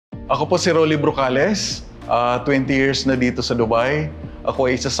Ako po si Rolly Brucales, 20 years na dito sa Dubai.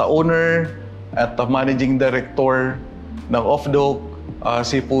 Ako ay isa sa owner at managing director ng Off-Dock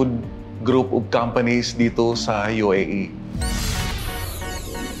Seafood Group of Companies dito sa U.A.E.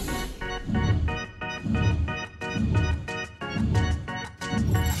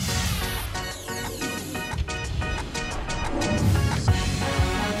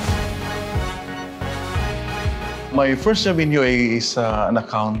 My first job in U.A.E. is an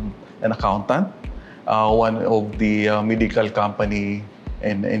accountant, one of the medical company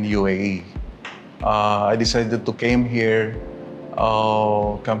in U.A.E. I decided to come here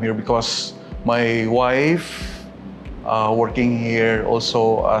because my wife working here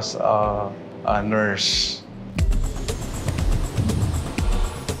also as a nurse.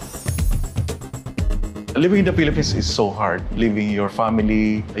 Living in the Philippines is so hard. Leaving your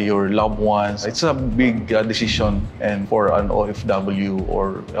family, your loved ones, it's a big decision, and for an OFW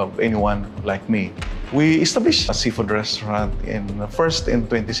or anyone like me. We established a seafood restaurant first in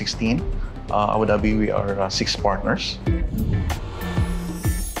 2016. Abu Dhabi, we are 6 partners.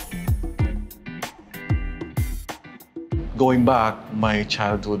 Going back, my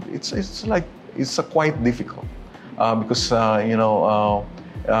childhood, it's quite difficult because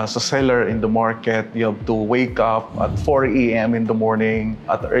as a seller in the market, you have to wake up at 4 a.m. in the morning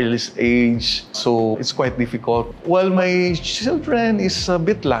at the earliest age. So it's quite difficult. Well, my children is a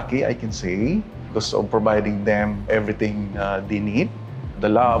bit lucky, I can say, because of providing them everything they need. The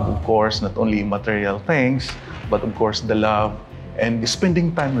love, of course, not only material things, but of course the love and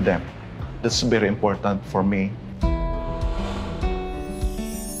spending time with them. That's very important for me.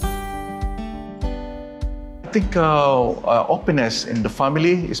 I think openness in the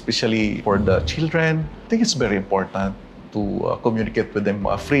family, especially for the children, I think it's very important to communicate with them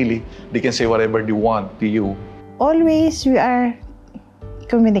freely. They can say whatever they want to you. Always we are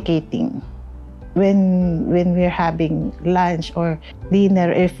communicating. When we're having lunch or dinner,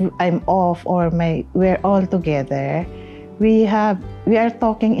 if I'm off or we're all together, we are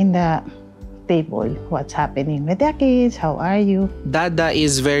talking in the table. What's happening with the kids? How are you? Dada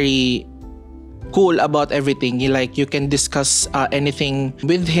is very cool about everything. You can discuss anything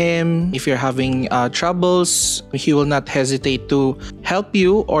with him. If you're having troubles, he will not hesitate to help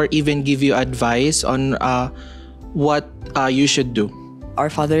you or even give you advice on what you should do. Our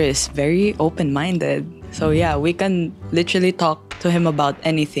father is very open-minded. So yeah, we can literally talk to him about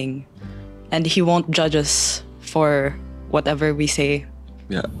anything. And he won't judge us for whatever we say.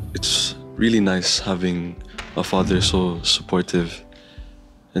 Yeah, it's really nice having a father so supportive.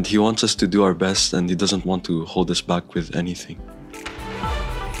 And he wants us to do our best, and he doesn't want to hold us back with anything.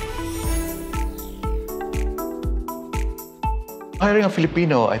 Hiring a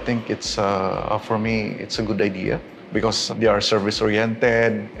Filipino, I think for me, it's a good idea because they are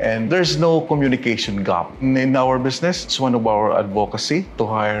service-oriented and there's no communication gap. In our business, it's one of our advocacy to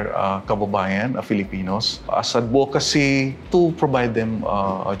hire kababayan, Filipinos, as advocacy to provide them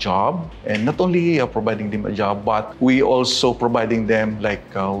a job. And not only providing them a job, but we also providing them,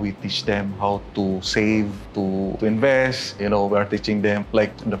 we teach them how to save, to invest. We are teaching them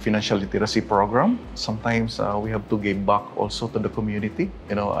like the financial literacy program. Sometimes we have to give back also to the community.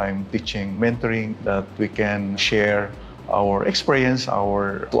 I'm teaching mentoring that we can share our experience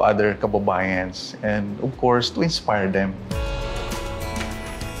to other kababayans and of course to inspire them.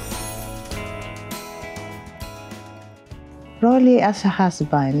 Rolly as a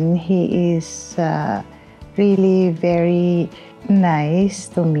husband, he is really very nice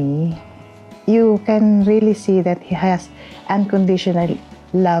to me. You can really see that he has unconditional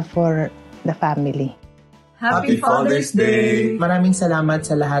love for the family. Happy Father's Day! Maraming salamat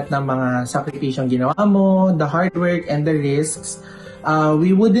sa lahat ng mga sakripisyong ginawa mo, the hard work and the risks.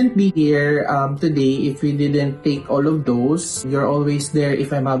 We wouldn't be here today if we didn't take all of those. You're always there if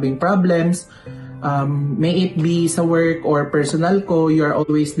I'm having problems. May it be sa work or personal ko, you're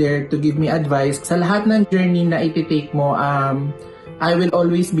always there to give me advice. Sa lahat ng journey na ititake mo, I will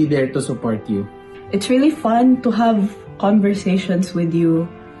always be there to support you. It's really fun to have conversations with you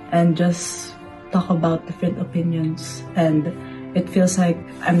and just talk about different opinions, and it feels like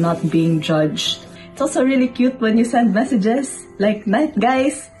I'm not being judged. It's also really cute when you send messages like, "Night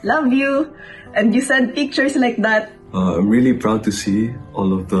guys, love you," and you send pictures like that. I'm really proud to see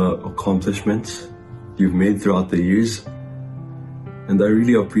all of the accomplishments you've made throughout the years, and I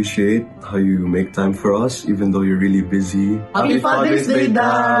really appreciate how you make time for us even though you're really busy. Happy Father's Day,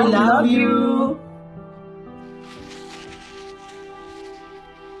 Dad! We love you!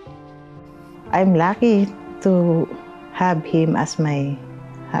 I'm lucky to have him as my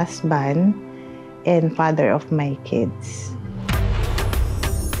husband and father of my kids.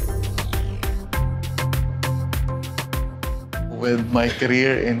 with my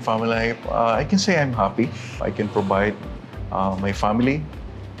career in family life, I can say I'm happy. I can provide my family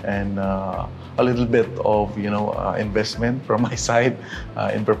and a little bit of investment from my side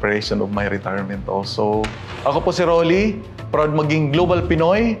in preparation of my retirement also. Ako po si Rolly, proud maging Global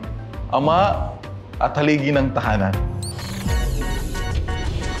Pinoy, ama at haligi ng tahanan.